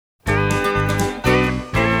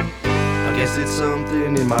guess it's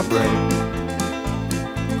something in my brain.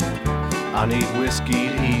 I need whiskey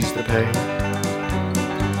to ease the pain,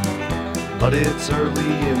 but it's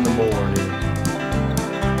early in the morning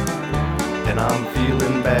and I'm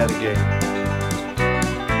feeling bad again.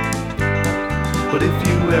 But if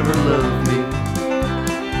you ever love me,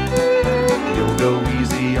 you'll go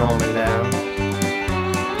easy on me now.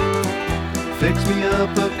 Fix me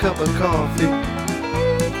up a cup of coffee,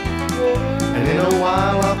 and in a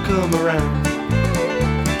while I'll come around.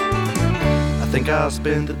 I think I'll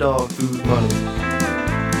spend the dog food money,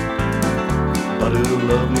 but it'll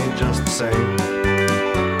love me just the same.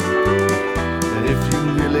 And if you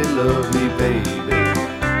really love me, baby,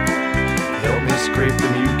 help me scrape the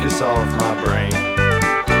mucus off my brain.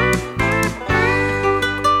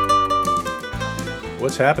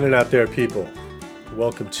 What's happening out there, people?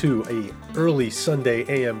 Welcome to a early Sunday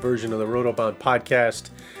AM version of the Rotobahn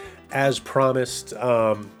podcast. As promised,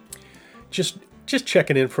 just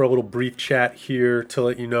checking in for a little brief chat here to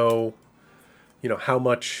let you know how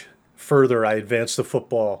much further I advanced the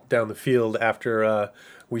football down the field after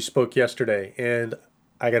we spoke yesterday. And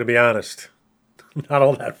I got to be honest, not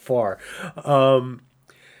all that far.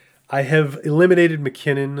 I have eliminated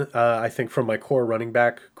McKinnon, I think, from my core running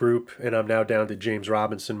back group, and I'm now down to James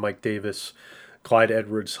Robinson, Mike Davis, Clyde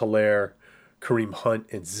Edwards-Helaire, Kareem Hunt,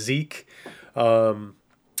 and Zeke.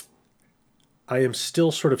 I am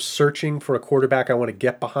still sort of searching for a quarterback I want to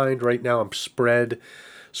get behind. Right now I'm spread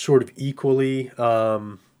sort of equally.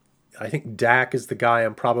 I think Dak is the guy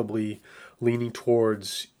I'm probably leaning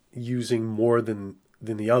towards using more than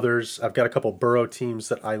the others. I've got a couple Burrow teams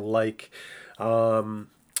that I like.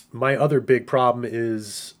 My other big problem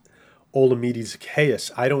is Olamide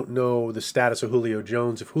Zaccheaus. I don't know the status of Julio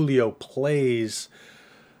Jones. If Julio plays,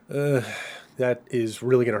 that is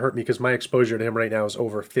really going to hurt me because my exposure to him right now is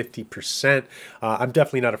over 50%. I'm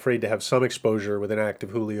definitely not afraid to have some exposure with an active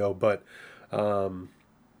Julio, but a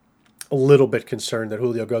little bit concerned that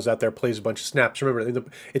Julio goes out there, plays a bunch of snaps. Remember,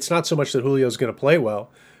 it's not so much that Julio's going to play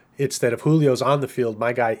well. It's that if Julio's on the field,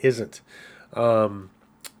 my guy isn't.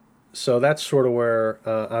 So that's sort of where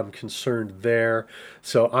I'm concerned there.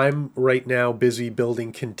 So I'm right now busy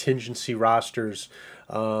building contingency rosters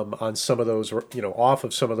on some of those, off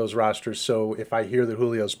of some of those rosters. So if I hear that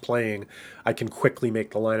Julio's playing, I can quickly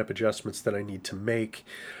make the lineup adjustments that I need to make.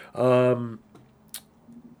 And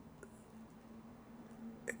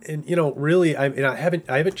really, I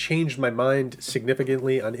haven't changed my mind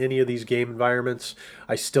significantly on any of these game environments.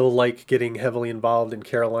 I still like getting heavily involved in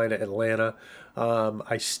Carolina, Atlanta.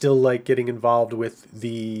 I still like getting involved with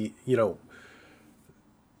the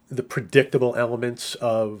predictable elements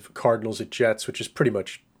of Cardinals at Jets, which is pretty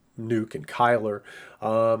much Nuke and Kyler.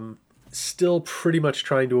 Still pretty much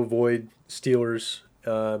trying to avoid Steelers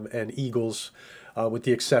and Eagles, with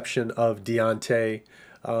the exception of Deontay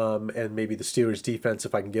and maybe the Steelers defense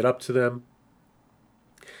if I can get up to them.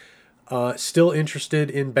 Still interested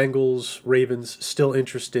in Bengals, Ravens. Still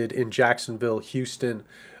interested in Jacksonville, Houston.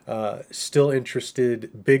 Still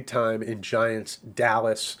interested big time in Giants,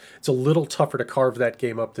 Dallas. It's a little tougher to carve that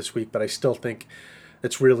game up this week, but I still think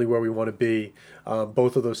that's really where we want to be.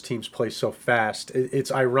 Both of those teams play so fast.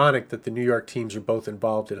 It's ironic that the New York teams are both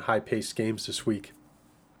involved in high-paced games this week.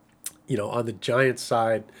 On the Giants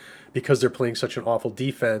side, because they're playing such an awful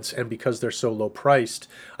defense and because they're so low priced,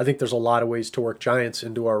 I think there's a lot of ways to work Giants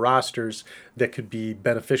into our rosters that could be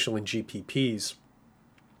beneficial in GPPs.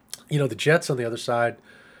 The Jets on the other side,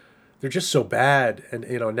 they're just so bad. And,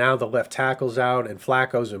 now the left tackle's out and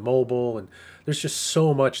Flacco's immobile. And there's just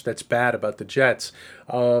so much that's bad about the Jets,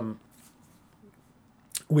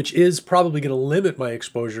 which is probably going to limit my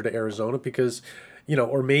exposure to Arizona because,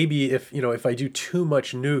 or maybe if I do too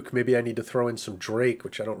much Nuke, maybe I need to throw in some Drake,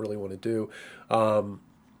 which I don't really want to do.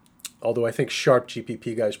 Although I think sharp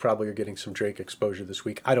GPP guys probably are getting some Drake exposure this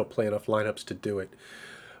week. I don't play enough lineups to do it.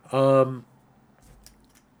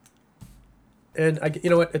 And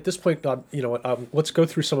at this point, let's go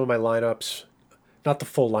through some of my lineups. Not the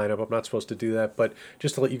full lineup. I'm not supposed to do that, but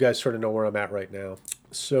just to let you guys sort of know where I'm at right now.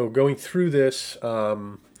 So going through this,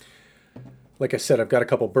 like I said, I've got a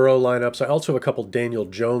couple Burrow lineups. I also have a couple Daniel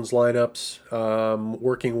Jones lineups,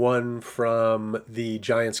 working one from the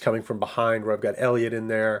Giants coming from behind where I've got Elliott in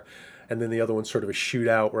there, and then the other one's sort of a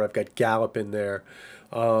shootout where I've got Gallup in there.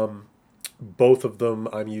 Both of them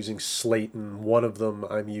I'm using Slayton. One of them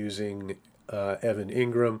I'm using Evan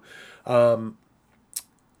Ingram. I'm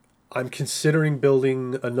considering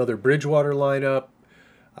building another Bridgewater lineup.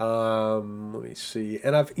 Let me see.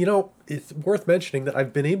 And it's worth mentioning that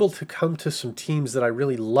I've been able to come to some teams that I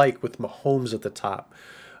really like with Mahomes at the top.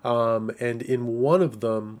 And in one of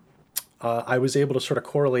them, I was able to sort of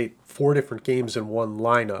correlate 4 different games in one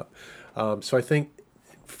lineup. So I think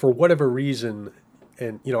for whatever reason,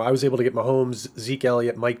 and I was able to get Mahomes, Zeke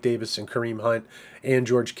Elliott, Mike Davis, and Kareem Hunt, and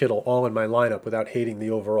George Kittle all in my lineup without hating the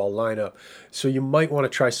overall lineup. So you might want to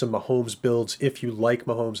try some Mahomes builds if you like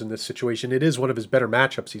Mahomes in this situation. It is one of his better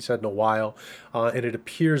matchups he's had in a while, and it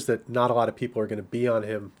appears that not a lot of people are going to be on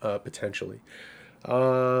him potentially.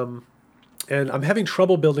 And I'm having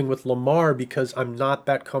trouble building with Lamar because I'm not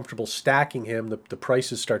that comfortable stacking him. The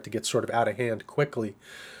prices start to get sort of out of hand quickly.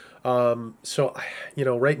 So,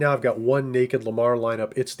 right now I've got one naked Lamar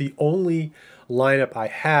lineup. It's the only lineup I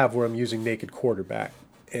have where I'm using naked quarterback.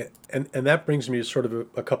 And that brings me to sort of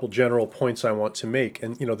a couple general points I want to make.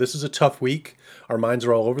 And, this is a tough week. Our minds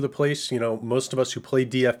are all over the place. Most of us who play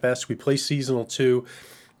DFS, we play seasonal too.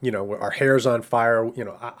 Our hair's on fire.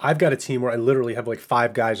 I've got a team where I literally have like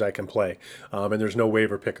 5 guys I can play, and there's no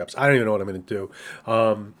waiver pickups. I don't even know what I'm going to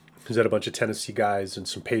do. There's a bunch of Tennessee guys and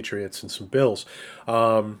some Patriots and some Bills.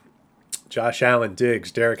 Josh Allen, Diggs,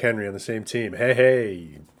 Derrick Henry on the same team.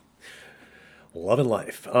 Hey, loving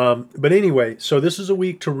life. But anyway, so this is a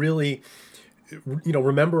week to really,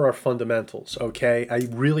 remember our fundamentals, okay? I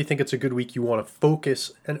really think it's a good week. You want to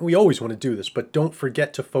focus, and we always want to do this, but don't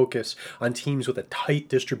forget to focus on teams with a tight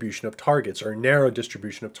distribution of targets or narrow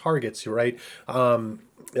distribution of targets, right?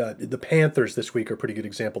 The Panthers this week are a pretty good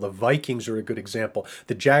example. The Vikings are a good example.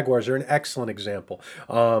 The Jaguars are an excellent example.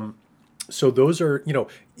 So those are,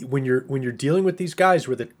 when you're dealing with these guys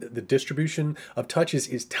where the distribution of touches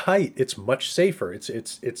is tight, it's much safer.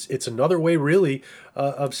 It's another way really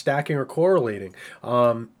of stacking or correlating.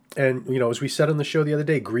 And, as we said on the show the other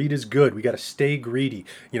day, greed is good. We got to stay greedy.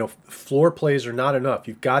 Floor plays are not enough.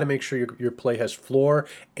 You've got to make sure your play has floor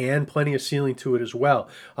and plenty of ceiling to it as well.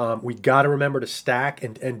 We got to remember to stack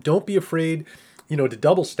and don't be afraid, to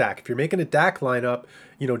double stack. If you're making a DAC lineup,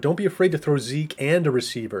 don't be afraid to throw Zeke and a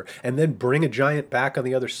receiver and then bring a giant back on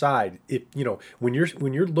the other side. If, when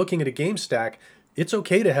you're looking at a game stack, it's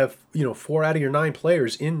okay to have, 4 out of your 9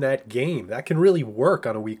 players in that game. That can really work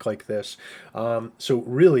on a week like this. So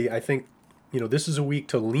really, I think, this is a week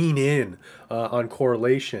to lean in on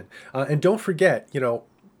correlation. And don't forget,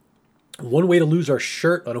 one way to lose our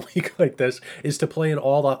shirt on a week like this is to play in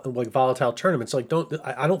all the volatile tournaments. I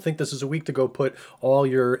don't think this is a week to go put all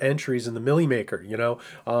your entries in the Millie Maker.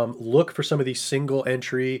 Look for some of these single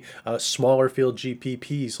entry, smaller field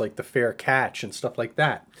GPPs like the Fair Catch and stuff like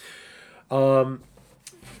that.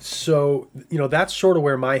 So, that's sort of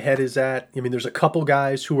where my head is at. I mean, there's a couple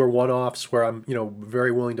guys who are one-offs where I'm,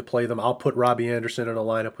 very willing to play them. I'll put Robbie Anderson in a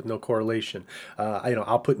lineup with no correlation.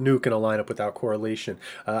 I'll put Nuke in a lineup without correlation.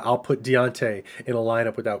 I'll put Deontay in a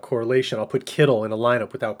lineup without correlation. I'll put Kittle in a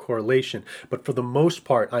lineup without correlation. But for the most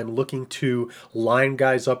part, I'm looking to line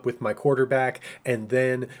guys up with my quarterback. And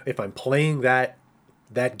then if I'm playing that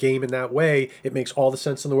game in that way, it makes all the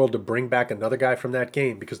sense in the world to bring back another guy from that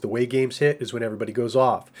game, because the way games hit is when everybody goes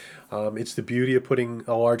off. It's the beauty of putting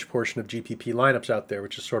a large portion of GPP lineups out there,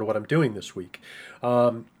 which is sort of what I'm doing this week.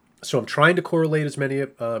 So I'm trying to correlate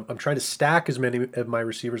I'm trying to stack as many of my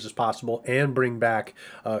receivers as possible and bring back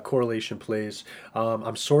correlation plays.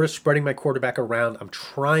 I'm sort of spreading my quarterback around. I'm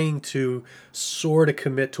trying to sort of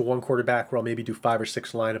commit to one quarterback where I'll maybe do 5 or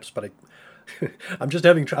 6 lineups, but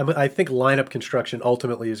I think lineup construction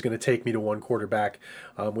ultimately is going to take me to one quarterback,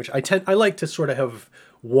 which I like to sort of have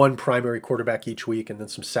one primary quarterback each week and then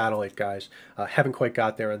some satellite guys. Haven't quite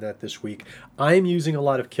got there on that this week. I'm using a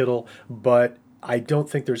lot of Kittle, but I don't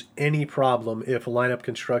think there's any problem if lineup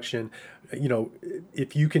construction,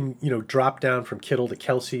 if you can, drop down from Kittle to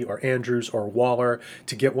Kelsey or Andrews or Waller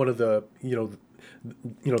to get one of the,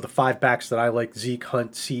 the 5 backs that I like, Zeke,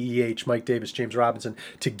 Hunt, CEH, Mike Davis, James Robinson,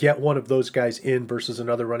 to get one of those guys in versus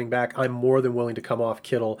another running back, I'm more than willing to come off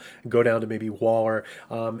Kittle and go down to maybe Waller.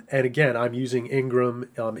 And again, I'm using Ingram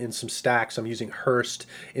in some stacks. I'm using Hurst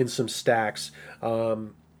in some stacks.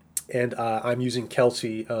 And I'm using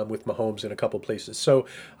Kelsey with Mahomes in a couple places. So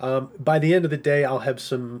by the end of the day, I'll have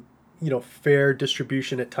some fair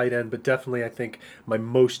distribution at tight end, but definitely I think my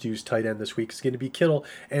most used tight end this week is going to be Kittle.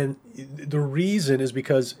 And the reason is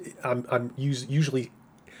because I'm usually,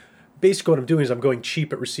 basically what I'm doing is I'm going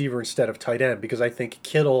cheap at receiver instead of tight end, because I think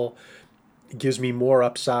Kittle gives me more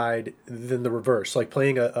upside than the reverse. Like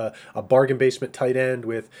playing a bargain basement tight end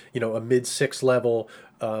with, a mid-6 level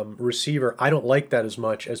receiver, I don't like that as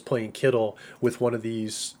much as playing Kittle with one of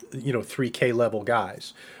these, 3K level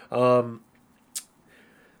guys.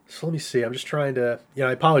 So let me see. I'm just trying to,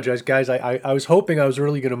 I apologize, guys. I was hoping I was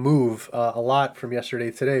really going to move a lot from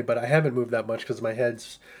yesterday to today, but I haven't moved that much because my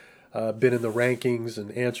head's been in the rankings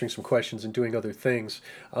and answering some questions and doing other things.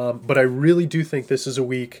 But I really do think this is a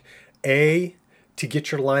week, to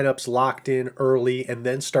get your lineups locked in early and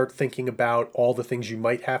then start thinking about all the things you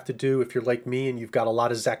might have to do. If you're like me and you've got a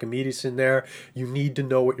lot of Zacchaeus in there, you need to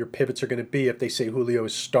know what your pivots are going to be if they say Julio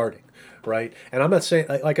is starting, right? And I'm not saying,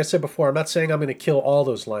 like I said before, I'm not saying I'm going to kill all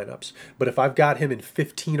those lineups, but if I've got him in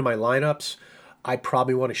 15 of my lineups, I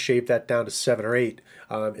probably want to shave that down to 7 or 8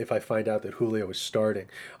 if I find out that Julio is starting.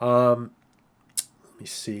 Let me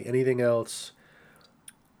see. Anything else?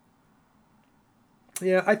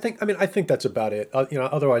 Yeah, I think that's about it.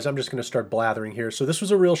 Otherwise, I'm just going to start blathering here. So this was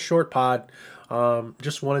a real short pod.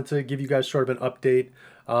 Just wanted to give you guys sort of an update,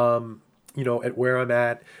 at where I'm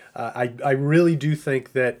at. I really do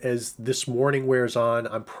think that as this morning wears on,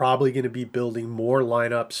 I'm probably going to be building more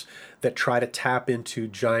lineups that try to tap into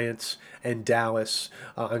Giants and Dallas.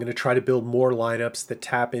 I'm going to try to build more lineups that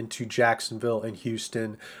tap into Jacksonville and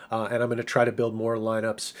Houston. And I'm going to try to build more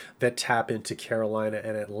lineups that tap into Carolina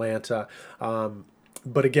and Atlanta.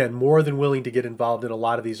 But again, more than willing to get involved in a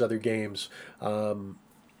lot of these other games.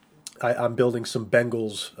 I'm building some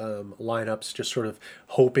Bengals lineups, just sort of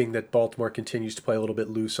hoping that Baltimore continues to play a little bit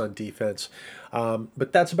loose on defense.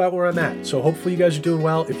 But that's about where I'm at. So hopefully you guys are doing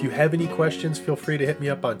well. If you have any questions, feel free to hit me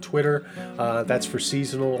up on Twitter. That's for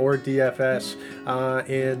seasonal or DFS.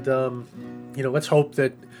 Let's hope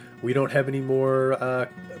that we don't have any more,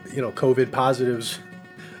 COVID positives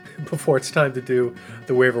before it's time to do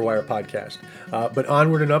the Waiver Wire podcast. But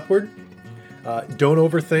onward and upward. Don't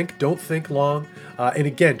overthink. Don't think long. And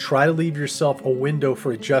again, try to leave yourself a window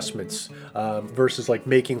for adjustments versus like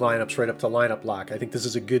making lineups right up to lineup lock. I think this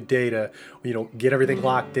is a good day to, get everything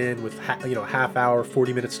locked in with, half hour,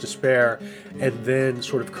 40 minutes to spare, and then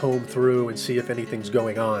sort of comb through and see if anything's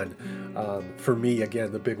going on. For me,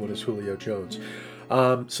 again, the big one is Julio Jones.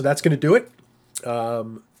 So that's going to do it.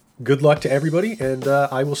 Good luck to everybody, and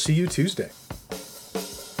I will see you Tuesday.